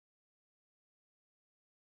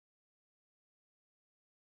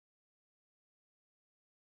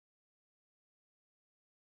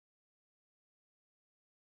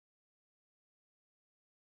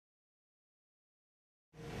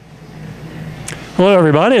Hello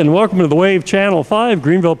everybody, and welcome to the Wave Channel 5,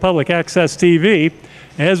 Greenville Public Access TV,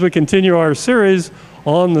 as we continue our series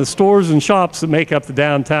on the stores and shops that make up the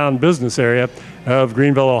downtown business area of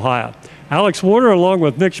Greenville, Ohio. Alex Warner along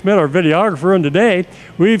with Nick Schmidt, our videographer, and today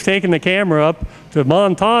we've taken the camera up to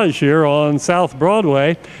Montage here on South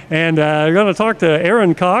Broadway, and we're going to talk to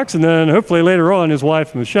Aaron Cox and then hopefully later on his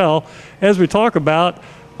wife Michele as we talk about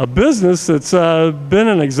a business that's been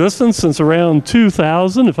in existence since around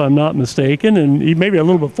 2000, if I'm not mistaken, and maybe a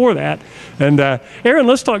little before that. And Aaron,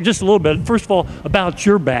 let's talk just a little bit, first of all, about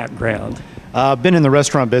your background. I've been in the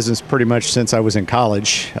restaurant business pretty much since I was in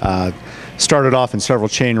college. Started off in several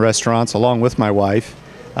chain restaurants along with my wife.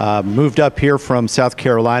 Moved up here from South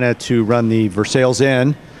Carolina to run the Versailles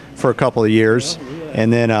Inn for a couple of years.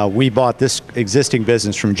 And then we bought this existing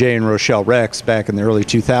business from Jay and Rochelle Rex back in the early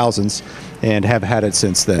 2000s and have had it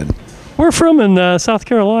since then. We're from in South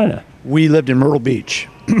Carolina. We lived in Myrtle Beach,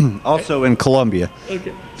 also in Columbia.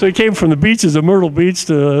 Okay. So you came from the beaches of Myrtle Beach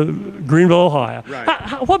to Greenville, Ohio.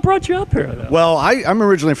 Right. What brought you up here, though? Well, I'm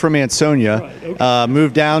originally from Ansonia. Right, okay.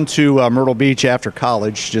 Moved down to Myrtle Beach after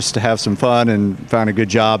college just to have some fun and found a good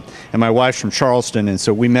job. And my wife's from Charleston, and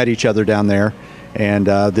so we met each other down there. And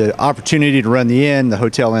the opportunity to run the inn, the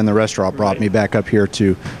hotel, and the restaurant brought me back up here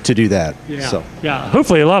to do that. Yeah. So. Yeah.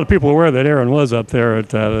 Hopefully, a lot of people are aware that Aaron was up there at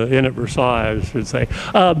the inn at Versailles, I should say.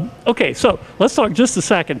 Okay, so let's talk just a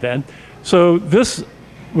second then. So this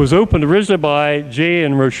was opened originally by Jay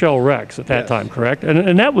and Rochelle Rex at that time, correct?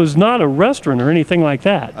 And that was not a restaurant or anything like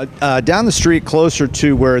that. Down the street, closer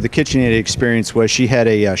to where the KitchenAid experience was, she had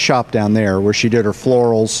a shop down there where she did her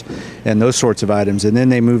florals and those sorts of items, and then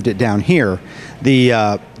they moved it down here. The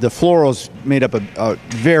florals made up a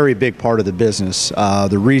very big part of the business,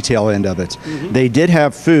 the retail end of it. Mm-hmm. They did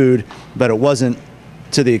have food, but it wasn't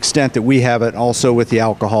to the extent that we have it, also with the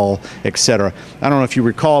alcohol, etc. I don't know if you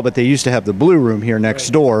recall, but they used to have the Blue Room here next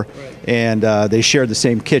door, and they shared the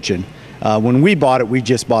same kitchen. When we bought it, we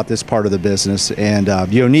just bought this part of the business, and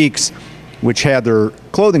Yonique's, which had their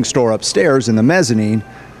clothing store upstairs in the mezzanine,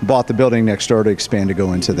 bought the building next door to expand to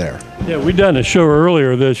go into there. Yeah, we done a show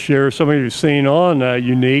earlier this year, some of you have seen on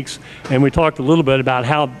Unique's, and we talked a little bit about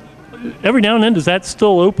how every now and then, does that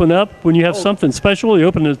still open up when you have something special? You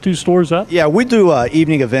open the two stores up? Yeah, we do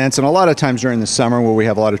evening events, and a lot of times during the summer where we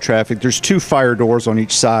have a lot of traffic, there's two fire doors on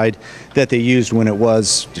each side that they used when it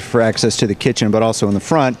was for access to the kitchen, but also in the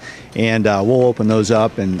front, and we'll open those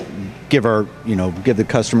up and give the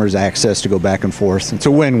customers access to go back and forth. It's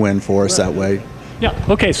a win-win for us that way. Yeah.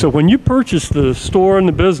 Okay. So when you purchased the store and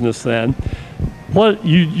the business, then what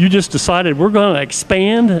you just decided we're going to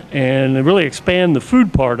expand and really expand the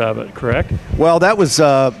food part of it, correct? Well, that was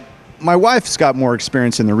my wife's got more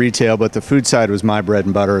experience in the retail, but the food side was my bread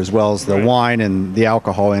and butter, as well as the wine and the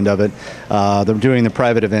alcohol end of it. They're doing the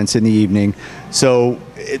private events in the evening, so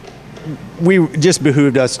we just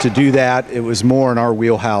behooved us to do that. It was more in our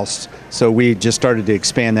wheelhouse, so we just started to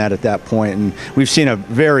expand that at that point, and we've seen a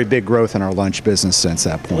very big growth in our lunch business since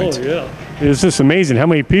that point. Oh yeah, it's just amazing how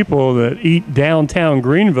many people that eat downtown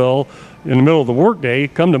Greenville in the middle of the workday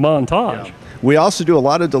come to Montage. Yeah. We also do a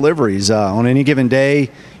lot of deliveries on any given day.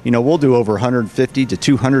 We'll do over 150 to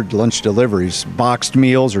 200 lunch deliveries, boxed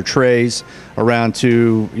meals or trays, around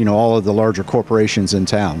to all of the larger corporations in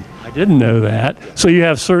town. I didn't know that. So you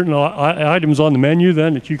have certain items on the menu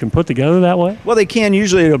then that you can put together that way? Well, they can.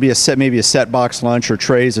 Usually it'll be maybe a set box lunch or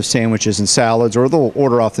trays of sandwiches and salads, or they'll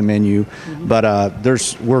order off the menu. Mm-hmm.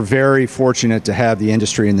 But we're very fortunate to have the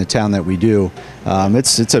industry in the town that we do.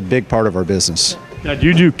 It's a big part of our business. Now, do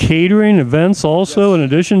you do catering events also in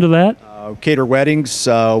addition to that? Cater weddings.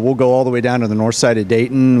 We'll go all the way down to the north side of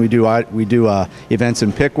Dayton. We do events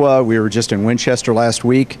in Piqua. We were just in Winchester last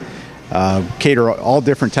week. Cater all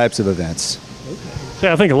different types of events.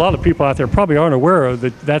 Yeah, I think a lot of people out there probably aren't aware of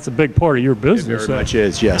that. That's a big part of your business. It very much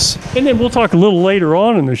is, yes. And then we'll talk a little later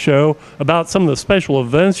on in the show about some of the special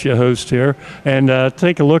events you host here, and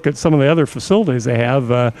take a look at some of the other facilities they have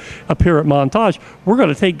up here at Montage. We're going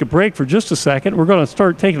to take a break for just a second. We're going to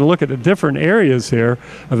start taking a look at the different areas here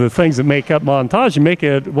of the things that make up Montage and make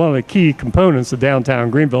it one of the key components of downtown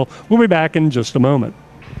Greenville. We'll be back in just a moment.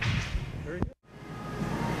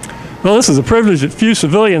 Well, this is a privilege that few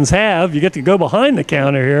civilians have. You get to go behind the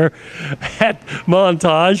counter here at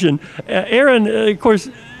Montage. And Aaron, of course,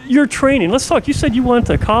 your training. Let's talk. You said you went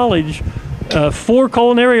to college for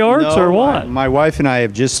culinary arts No, or what? My wife and I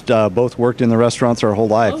have just both worked in the restaurants our whole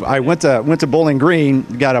life. Okay. I went to Bowling Green,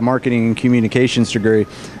 got a marketing and communications degree,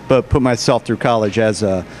 but put myself through college as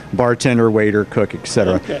a bartender, waiter, cook,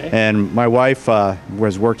 etc. Okay. And my wife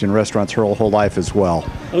has worked in restaurants her whole life as well.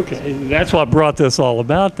 Okay, that's what brought this all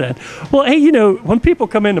about then. Well, hey, when people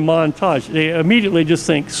come into Montage, they immediately just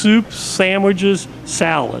think soups, sandwiches,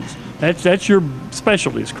 salads. That's your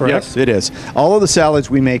specialties, correct? Yes, it is. All of the salads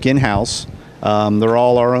we make in-house. They're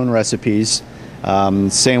all our own recipes.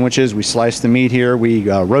 Sandwiches, we slice the meat here. We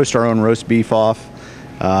roast our own roast beef off.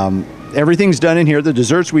 Everything's done in here. The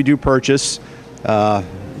desserts we do purchase.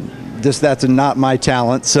 That's not my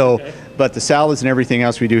talent. So, Okay. But the salads and everything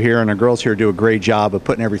else we do here, and our girls here do a great job of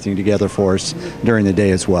putting everything together for us during the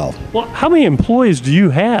day as well. Well, how many employees do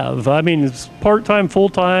you have? I mean, it's part-time,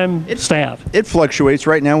 full-time staff? It fluctuates.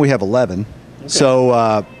 Right now we have 11. Okay.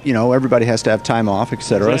 So, everybody has to have time off,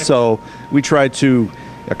 etc. Exactly. So we try to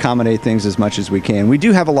accommodate things as much as we can. We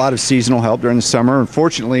do have a lot of seasonal help during the summer.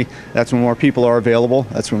 Unfortunately, that's when more people are available.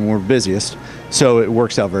 That's when we're busiest. So it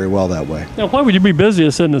works out very well that way. Now, why would you be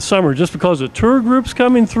busiest in the summer? Just because of tour groups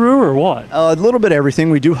coming through or what? A little bit of everything.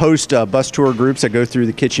 We do host bus tour groups that go through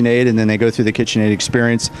the KitchenAid, and then they go through the KitchenAid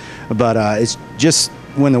experience. But it's just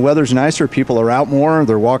when the weather's nicer, people are out more.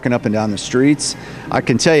 They're walking up and down the streets. I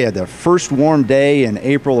can tell you, the first warm day in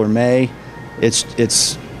April or May, it's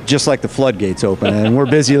just like the floodgates open, and we're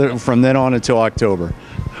busy from then on until October.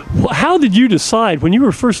 Well, how did you decide, when you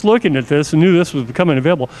were first looking at this and knew this was becoming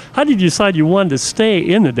available, how did you decide you wanted to stay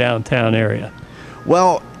in the downtown area?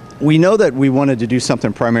 Well, we know that we wanted to do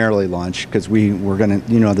something primarily lunch because we were going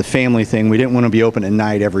to, the family thing. We didn't want to be open at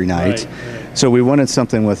night every night. Right. So we wanted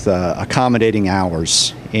something with accommodating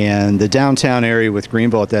hours. And the downtown area with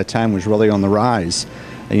Greenville at that time was really on the rise.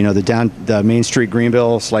 The Main Street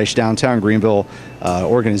Greenville / downtown Greenville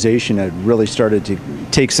organization had really started to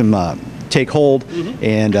take hold,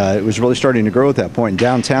 and it was really starting to grow at that point. And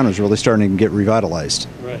downtown was really starting to get revitalized.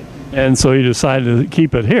 Right. And so you decided to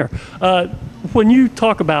keep it here. When you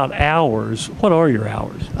talk about hours, what are your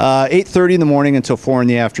hours? 8:30 in the morning until 4 in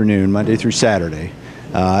the afternoon, Monday through Saturday.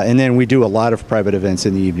 And then we do a lot of private events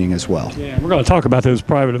in the evening as well. Yeah, we're going to talk about those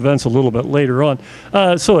private events a little bit later on.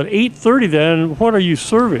 So at 8:30 then, what are you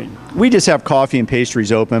serving? We just have coffee and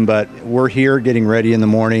pastries open, but we're here getting ready in the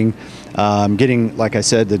morning, getting, like I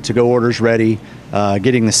said, the to-go orders ready,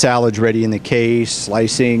 getting the salads ready in the case,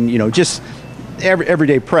 slicing, just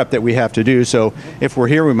everyday prep that we have to do. So if we're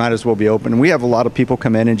here, we might as well be open. And we have a lot of people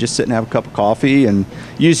come in and just sit and have a cup of coffee and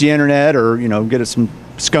use the internet, or get us some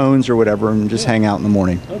scones or whatever, and just hang out in the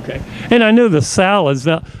morning. Okay. And I know the salads.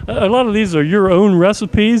 Now, a lot of these are your own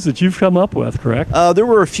recipes that you've come up with, correct? There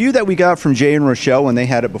were a few that we got from Jay and Rochelle when they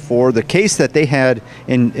had it before. The case that they had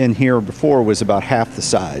in here before was about half the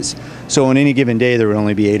size. So on any given day, there would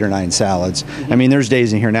only be 8 or 9 salads. I mean, there's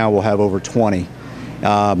days in here now we'll have over 20.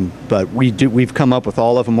 But we've come up with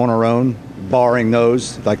all of them on our own, barring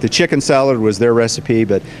those. Like the chicken salad was their recipe,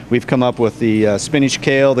 but we've come up with the spinach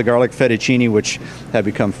kale, the garlic fettuccine, which have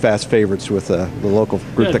become fast favorites with the local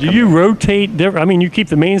group. Do you rotate different? I mean, you keep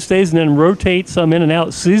the mainstays and then rotate some in and out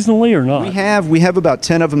seasonally or not? We have about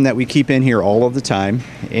 10 of them that we keep in here all of the time,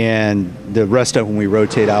 and the rest of them we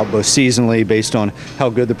rotate out both seasonally based on how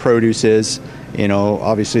good the produce is.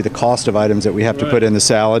 Obviously the cost of items that we have to put in the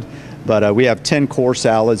salad. But we have 10 core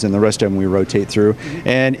salads, and the rest of them we rotate through.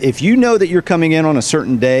 And if you know that you're coming in on a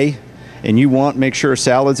certain day and you make sure a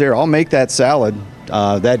salad's there, I'll make that salad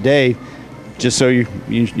that day, just so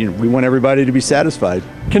we want everybody to be satisfied.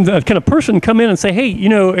 Can a person come in and say, hey,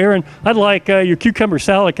 Aaron, I'd like your cucumber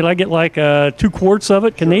salad. Can I get like 2 quarts of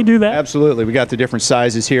it? Can they do that? Absolutely. We got the different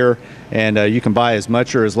sizes here, and you can buy as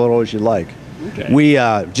much or as little as you like. Okay. We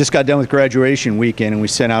just got done with graduation weekend, and we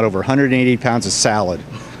sent out over 180 pounds of salad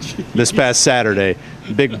this past Saturday.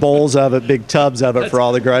 Big bowls of it, big tubs of it for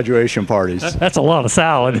all the graduation parties. That's a lot of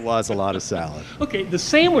salad. It was a lot of salad. Okay, the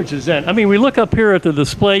sandwiches then. I mean, we look up here at the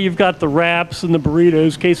display. You've got the wraps and the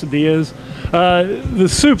burritos, quesadillas. The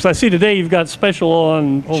soups, I see today you've got special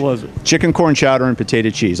on, what was it? Chicken corn chowder and potato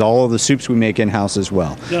cheese. All of the soups we make in-house as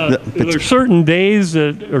well. Are there certain days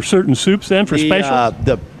or certain soups then for specials?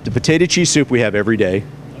 The potato cheese soup we have every day,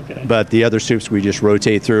 Okay. but the other soups we just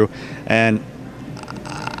rotate through. And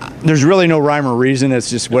there's really no rhyme or reason. It's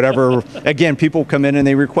just whatever. Again, people come in and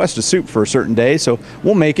they request a soup for a certain day, so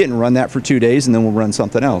we'll make it and run that for 2 days, and then we'll run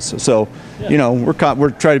something else. So, we're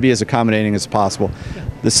trying to be as accommodating as possible.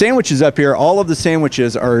 The sandwiches up here, all of the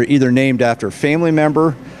sandwiches are either named after a family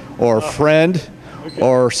member or a friend,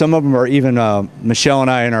 or some of them are even Michele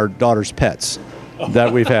and I and our daughter's pets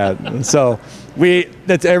that we've had. So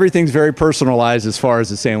That's everything's very personalized as far as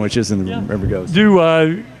the sandwiches and whatever goes.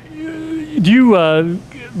 Do you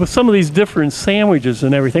with some of these different sandwiches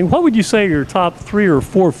and everything, what would you say are your top 3 or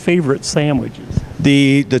 4 favorite sandwiches?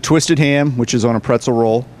 The twisted ham, which is on a pretzel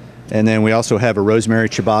roll, and then we also have a rosemary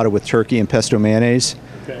ciabatta with turkey and pesto mayonnaise.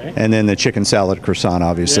 Okay. And then the chicken salad croissant,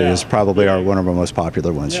 obviously, is probably one of our most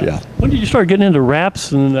popular ones. Yeah. When did you start getting into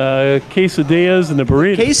wraps and quesadillas and the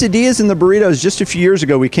burritos? Quesadillas and the burritos. Just a few years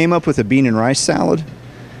ago, we came up with a bean and rice salad,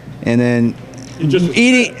 and then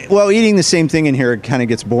eating the same thing in here kind of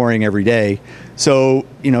gets boring every day. So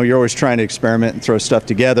you're always trying to experiment and throw stuff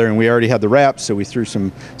together. And we already had the wraps, so we threw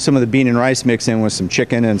some of the bean and rice mix in with some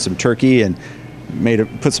chicken and some turkey and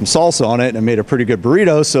put some salsa on it and made a pretty good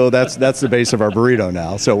burrito. So that's the base of our burrito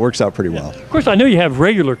now. So it works out pretty well. Of course, I know you have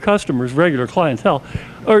regular customers, regular clientele.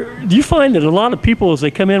 Or do you find that a lot of people, as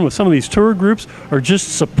they come in with some of these tour groups, are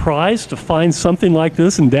just surprised to find something like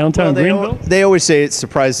this in downtown Greenville? They always say it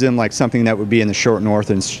surprises them, like something that would be in the short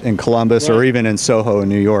north in Columbus or even in Soho in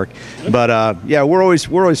New York. But we're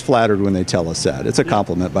always flattered when they tell us that. It's a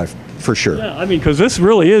compliment for sure. Yeah, I mean, because this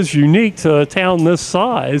really is unique to a town this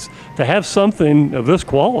size to have something of this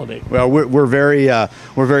quality. Well, we're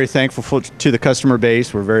very thankful to the customer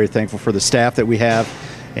base. We're very thankful for the staff that we have,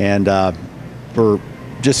 and we're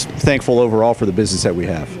just thankful overall for the business that we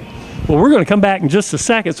have. Well, we're going to come back in just a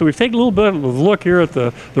second. So we've taken a little bit of a look here at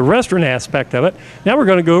the restaurant aspect of it. Now we're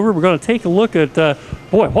going to take a look at,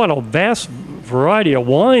 boy, what a vast variety of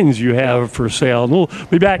wines you have for sale. And we'll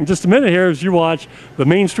be back in just a minute here as you watch the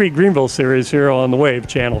Main Street Greenville series here on the Wave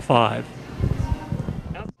Channel 5.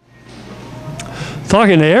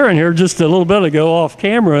 Talking to Aaron here just a little bit ago off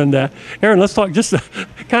camera, and Aaron, let's talk just to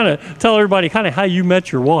kind of tell everybody kind of how you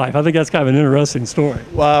met your wife. I think that's kind of an interesting story.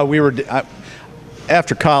 Well,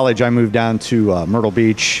 after college, I moved down to Myrtle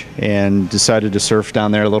Beach and decided to surf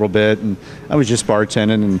down there a little bit, and I was just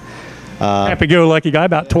bartending and happy-go-lucky guy,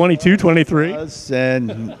 about 22, 23,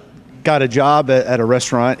 and got a job at a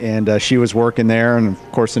restaurant, and she was working there, and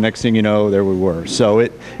of course, the next thing you know, there we were. So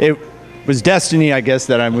it was destiny, I guess,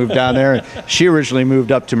 that I moved down there. She originally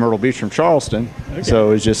moved up to Myrtle Beach from Charleston, so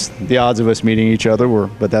it was just the odds of us meeting each other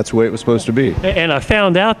but that's the way it was supposed to be. And I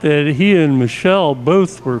found out that he and Michele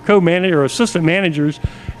both were co-manager or assistant managers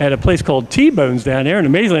at a place called T-Bones down there, and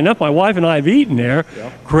amazingly enough, my wife and I have eaten there.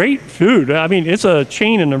 Yeah. Great food. I mean, it's a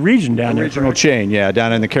chain in the region down there. Regional chain, yeah,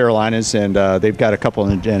 down in the Carolinas, and they've got a couple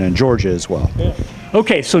in Georgia as well. Yeah.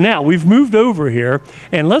 Okay, so now we've moved over here,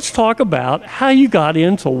 and let's talk about how you got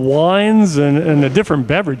into wines and the different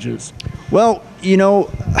beverages. Well,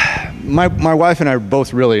 my wife and I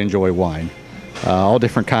both really enjoy wine, all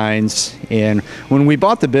different kinds. And when we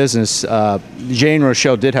bought the business, Jay and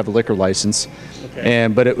Rochelle did have a liquor license,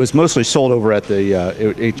 but it was mostly sold over at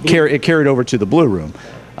it carried over to the Blue Room.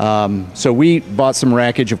 So we bought some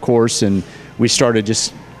rackage, of course, and we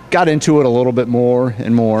got into it a little bit more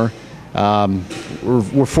and more.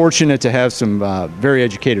 We're fortunate to have some very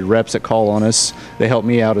educated reps that call on us. They help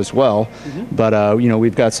me out as well. Mm-hmm. But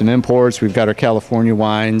we've got some imports, we've got our California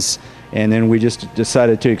wines, and then we just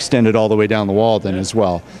decided to extend it all the way down the wall then as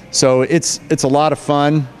well. So it's a lot of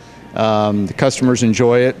fun. The customers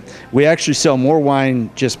enjoy it. We actually sell more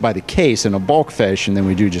wine just by the case in a bulk fashion than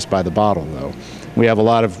we do just by the bottle, though. We have a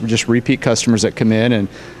lot of just repeat customers that come in, and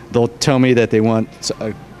they'll tell me that they want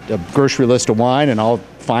a grocery list of wine, and I'll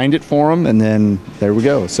find it for them, and then there we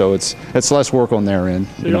go. So it's less work on their end.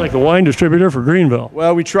 So you're like the wine distributor for Greenville.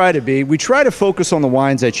 Well, we try to be. We try to focus on the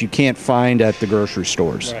wines that you can't find at the grocery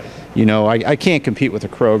stores. Right. I can't compete with a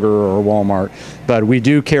Kroger or a Walmart, but we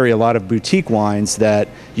do carry a lot of boutique wines that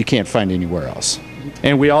you can't find anywhere else.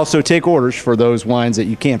 And we also take orders for those wines that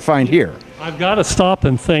you can't find here. I've got to stop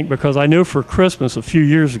and think, because I know for Christmas a few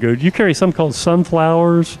years ago, do you carry something called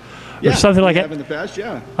sunflowers? Or something like that. In the past,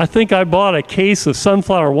 yeah. I think I bought a case of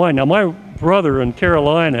sunflower wine. Now, my brother in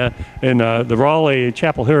Carolina, in the Raleigh,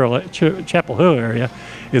 Chapel Hill area,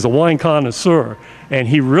 is a wine connoisseur, and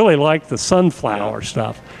he really liked the sunflower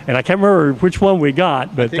stuff. And I can't remember which one we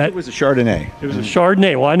got, but I think it was a Chardonnay. It was a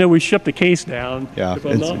Chardonnay. Well, I know we shipped the case down. Yeah, if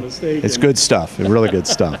I'm not mistaken. It's good stuff. It's really good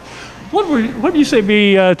stuff. What do you say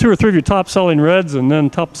be 2 or 3 of your top-selling reds and then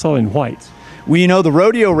top-selling whites? Well, the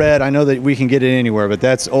Rodeo Red, I know that we can get it anywhere, but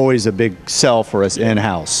that's always a big sell for us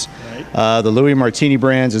in-house. Right. The Louis Martini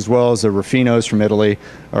brands, as well as the Ruffinos from Italy,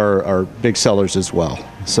 are big sellers as well.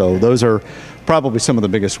 So those are probably some of the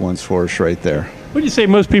biggest ones for us right there. What do you say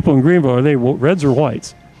most people in Greenville, are they reds or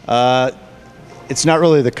whites? It's not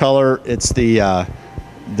really the color, it's the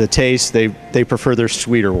taste. They prefer their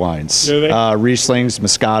sweeter wines. Do they? Rieslings,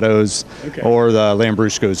 Moscatos, or the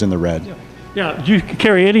Lambruscos in the red. Yeah. Yeah. Do you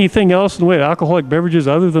carry anything else in the way of alcoholic beverages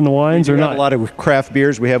other than the wines, or We have not? a lot of craft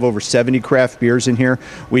beers. We have over 70 craft beers in here.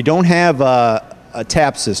 We don't have a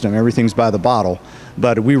tap system. Everything's by the bottle,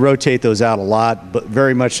 but we rotate those out a lot, but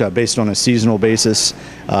very much based on a seasonal basis.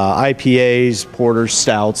 IPAs, porters,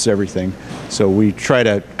 stouts, everything. So we try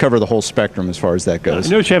to cover the whole spectrum as far as that goes. I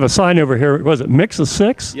notice you have a sign over here. Was it mix of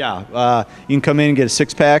 6? Yeah, you can come in and get a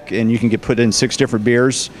 6-pack, and you can get put in 6 different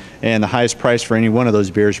beers, and the highest price for any one of those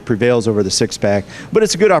beers prevails over the 6-pack. But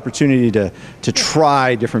it's a good opportunity to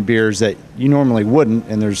try different beers that you normally wouldn't,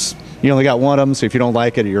 and you only got one of them, so if you don't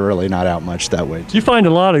like it, you're really not out much that way. Do you find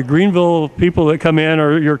a lot of Greenville people that come in,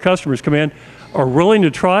 or your customers come in, are willing to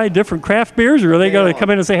try different craft beers, or are they going to come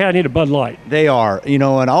in and say, hey, I need a Bud Light? They are, and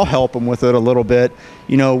I'll help them with it a little bit.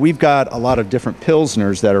 We've got a lot of different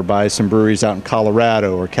Pilsners that are by some breweries out in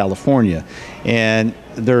Colorado or California, and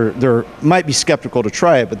they're might be skeptical to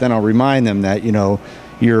try it, but then I'll remind them that, your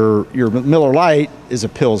Miller Lite is a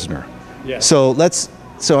Pilsner. Yeah.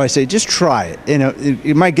 So I say, just try it.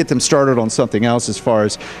 It might get them started on something else as far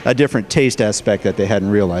as a different taste aspect that they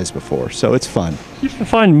hadn't realized before. So it's fun. You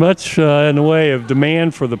find much in the way of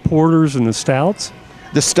demand for the porters and the stouts?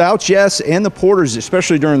 The stouts, yes, and the porters,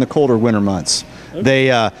 especially during the colder winter months. Okay.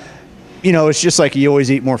 They, it's just like you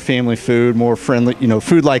always eat more family food, more friendly,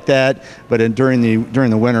 food like that. But during the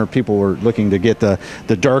winter, people were looking to get the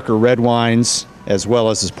darker red wines, as well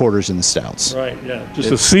as the porters and the stouts. Right, yeah. Just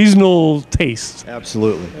a seasonal taste.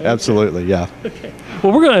 Absolutely, okay. Absolutely, yeah. Okay.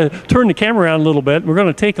 Well, we're going to turn the camera around a little bit. We're going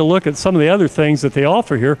to take a look at some of the other things that they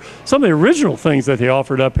offer here, some of the original things that they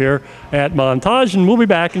offered up here at Montage, and we'll be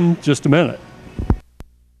back in just a minute.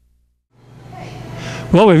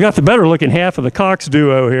 Well, we've got the better looking half of the Cox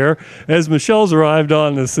duo here as Michelle's arrived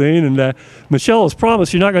on the scene. And Michele has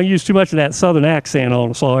promised you're not going to use too much of that southern accent on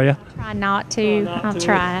us, are you? Try not to. I'll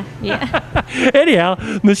try. Yeah. Anyhow,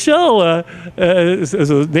 Michele is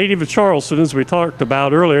a native of Charleston, as we talked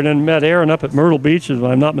about earlier, and then met Aaron up at Myrtle Beach, if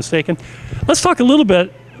I'm not mistaken. Let's talk a little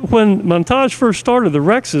bit. When Montage first started, the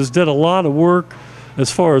Rexes did a lot of work as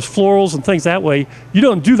far as florals and things that way. You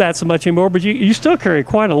don't do that so much anymore, but you still carry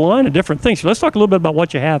quite a line of different things. So let's talk a little bit about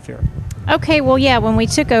what you have here. Okay, well, yeah, when we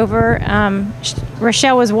took over,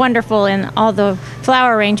 Rochelle was wonderful in all the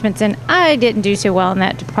flower arrangements, and I didn't do too well in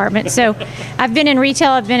that department. So I've been in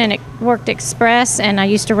retail, worked Express, and I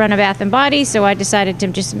used to run a Bath and Body, so I decided to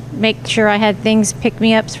just make sure I had things,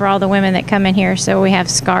 pick-me-ups for all the women that come in here. So we have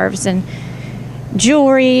scarves and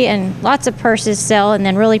jewelry and lots of purses sell, and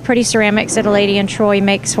then really pretty ceramics that a lady in Troy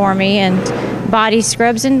makes for me, and body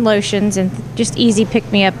scrubs and lotions, and just easy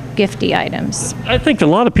pick-me-up gifty items. I think a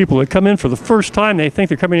lot of people that come in for the first time, they think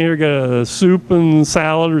they're coming in here to get a soup and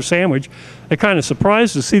salad or sandwich. They're kind of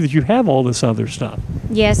surprised to see that you have all this other stuff.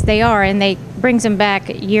 Yes, they are, and they brings them back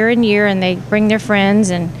year and year, and they bring their friends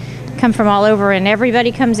and come from all over, and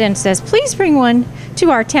everybody comes in and says, please bring one to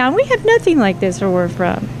our town. We have nothing like this where we're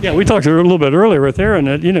from. Yeah, we talked a little bit earlier with Aaron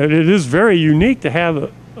that, it is very unique to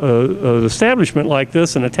have an establishment like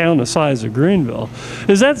this in a town the size of Greenville.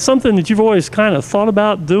 Is that something that you've always kind of thought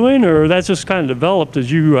about doing, or that's just kind of developed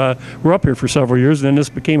as you were up here for several years and then this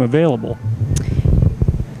became available?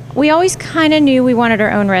 We always kind of knew we wanted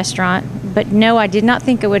our own restaurant, but no, I did not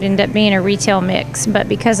think it would end up being a retail mix. But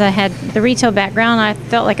because I had the retail background, I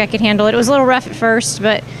felt like I could handle it. It was a little rough at first,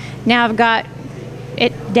 but now I've got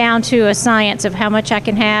it down to a science of how much I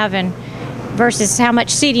can have and versus how much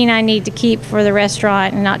seating I need to keep for the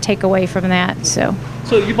restaurant and not take away from that. So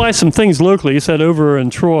you buy some things locally. You said over in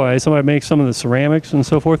Troy, somebody makes some of the ceramics and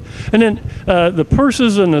so forth. And then the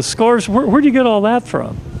purses and the scarves, where do you get all that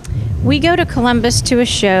from? We go to Columbus to a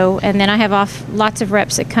show, and then I have lots of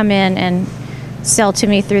reps that come in and sell to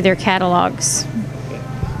me through their catalogs.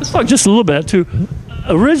 Let's talk just a little bit, too.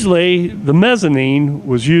 Originally, the mezzanine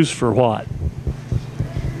was used for what?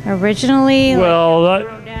 Originally? Well,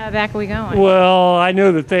 back we going. Well, I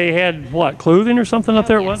know that they had, what, clothing or something up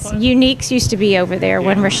there at one time? Uniques used to be over there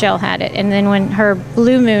when Rochelle had it. And then when her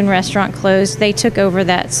Blue Moon restaurant closed, they took over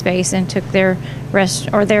that space and took their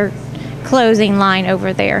clothing line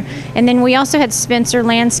over there. And then we also had Spencer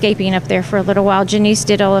Landscaping up there for a little while. Janice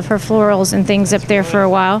did all of her florals and things up there for a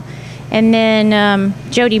while. And then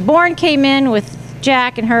Jody Bourne came in with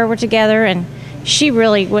Jack, and her were together, and she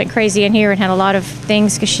really went crazy in here and had a lot of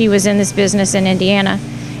things because she was in this business in Indiana.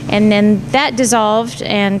 And then that dissolved,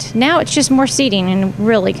 and now it's just more seating, and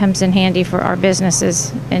really comes in handy for our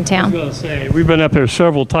businesses in town. I was going to say, we've been up there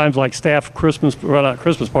several times, like staff Christmas, well, not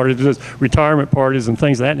Christmas parties, just retirement parties and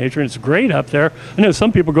things of that nature, and it's great up there. I know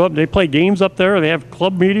some people go up and they play games up there, or they have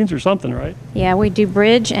club meetings or something, right? Yeah, we do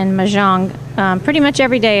bridge and mahjong pretty much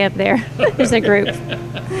every day up there. There's a group.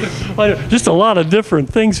 Well, just a lot of different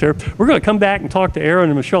things here. We're going to come back and talk to Aaron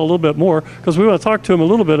and Michele a little bit more because we want to talk to them a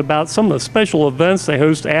little bit about some of the special events they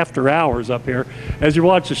host after hours up here as you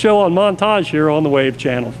watch the show on Montage here on the Wave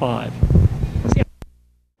Channel 5.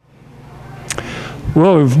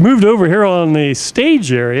 Well, we've moved over here on the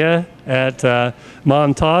stage area at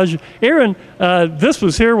Montage. Aaron, this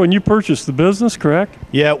was here when you purchased the business, correct?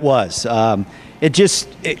 Yeah, it was.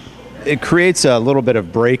 It creates a little bit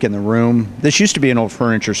of break in the room. This used to be an old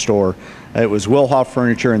furniture store. It was Wilhoff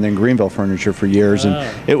Furniture and then Greenville Furniture for years, and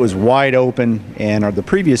it was wide open. And the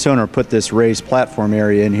previous owner put this raised platform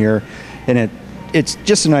area in here, and it's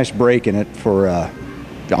just a nice break in it for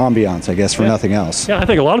the ambiance, I guess, for nothing else. Yeah, I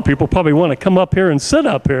think a lot of people probably want to come up here and sit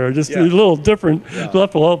up here, just a little different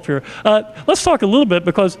level up here. Let's talk a little bit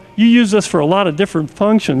because you use this for a lot of different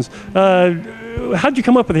functions. How did you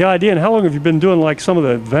come up with the idea, and how long have you been doing like some of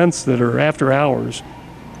the events that are after hours?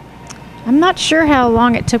 I'm not sure how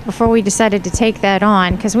long it took before we decided to take that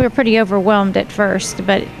on because we were pretty overwhelmed at first.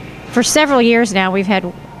 But for several years now, we've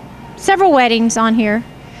had several weddings on here,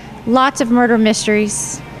 lots of murder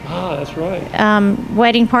mysteries. Ah, that's right.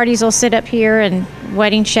 Wedding parties will sit up here and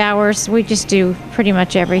wedding showers. We just do pretty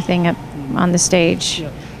much everything up on the stage.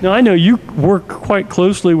 Yeah. Now, I know you work quite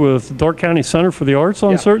closely with Darke County Center for the Arts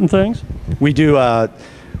on certain things. We do.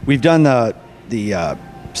 We've done the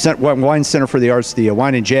Wine Center for the Arts, the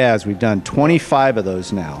Wine and Jazz. We've done 25 of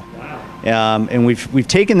those now. Wow. And we've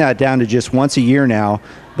taken that down to just once a year now.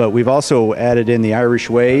 But we've also added in the Irish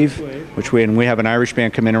Wave, which we have an Irish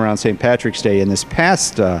band come in around St. Patrick's Day. And this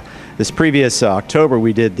previous October,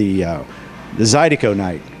 we did the Zydeco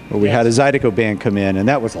night, where we had a Zydeco band come in, and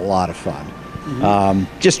that was a lot of fun.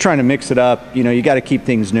 Just trying to mix it up. You know, you got to keep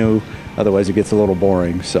things new, otherwise it gwas a little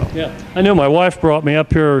boring. So yeah, I know my wife brought me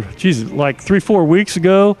up here. Geez, like 3-4 weeks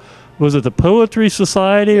ago. Was it the Poetry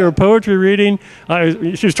Society or poetry reading?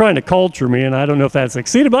 She was trying to culture me, and I don't know if that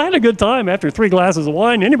succeeded, but I had a good time. After 3 glasses of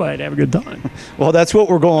wine, anybody'd have a good time. Well, that's what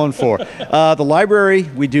we're going for. The library,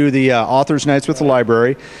 we do the Authors Nights with the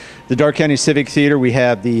library. The Darke County Civic Theater, we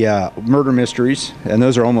have the murder mysteries, and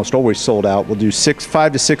those are almost always sold out. We'll do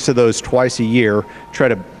 5 to 6 of those twice a year, try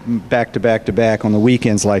to back to back on the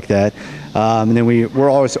weekends like that. And then we're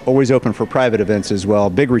always open for private events as well.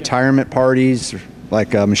 Big retirement parties,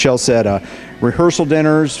 like Michele said, rehearsal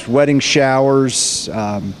dinners, wedding showers,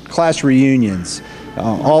 class reunions,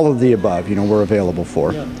 all of the above, we're available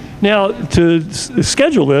for. Yeah. Now, to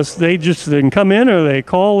schedule this, they can come in or they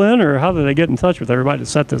call in, or how do they get in touch with everybody to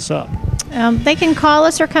set this up? They can call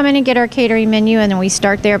us or come in and get our catering menu, and then we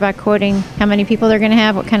start there by quoting how many people they're going to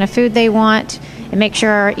have, what kind of food they want, and make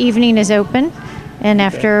sure our evening is open. And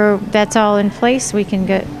after that's all in place, we can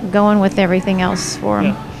get going with everything else for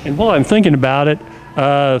them. Yeah. And while I'm thinking about it,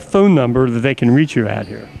 phone number that they can reach you at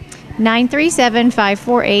here.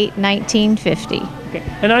 937-548-1950. Okay.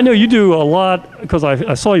 And I know you do a lot because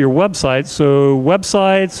I saw your website. So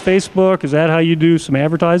websites, Facebook, is that how you do some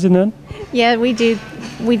advertising then? Yeah, we do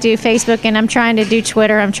Facebook, and I'm trying to do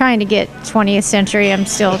Twitter. I'm trying to get 20th century. I'm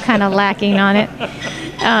still kind of lacking on it.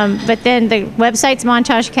 But then the website's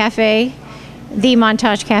Montage Cafe,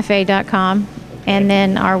 themontagecafe.com, and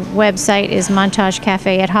then our website is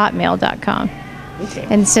montagecafe@hotmail.com. Okay.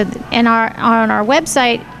 And so, on our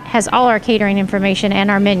website has all our catering information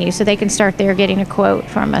and our menu, so they can start there getting a quote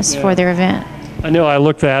from us for their event. I know I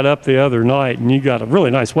looked that up the other night, and you got a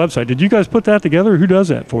really nice website. Did you guys put that together? Who does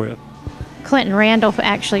that for you? Clinton Randall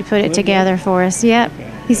actually put it together for us. Yep.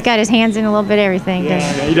 Okay. He's got his hands in a little bit of everything. Yeah,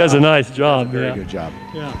 he does a nice job. Very good job.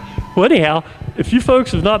 Yeah. Well, anyhow, if you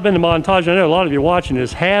folks have not been to Montage, I know a lot of you watching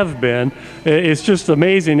this have been. It's just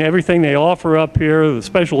amazing everything they offer up here, the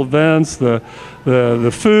special events, the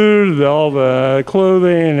food, all the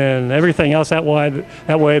clothing, and everything else that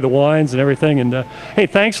way, the wines and everything. And hey,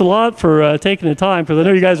 thanks a lot for taking the time, because I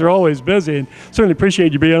know you guys are always busy, and certainly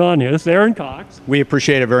appreciate you being on here. This is Aaron Cox. We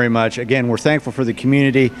appreciate it very much. Again, we're thankful for the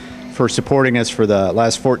community for supporting us for the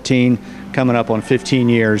last 14, coming up on 15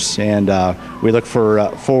 years, and we look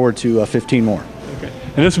forward to 15 more. Okay.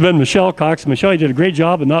 And this has been Michele Cox. Michele, you did a great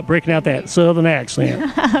job of not breaking out that southern accent.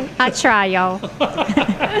 I try, y'all.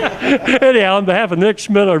 Anyhow, on behalf of Nick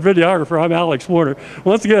Schmidt, our videographer, I'm Alex Warner.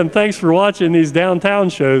 Once again, thanks for watching these downtown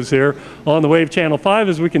shows here on the Wave Channel 5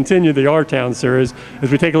 as we continue the Our Town series, as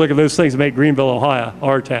we take a look at those things that make Greenville, Ohio,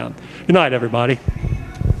 our town. Good night, everybody.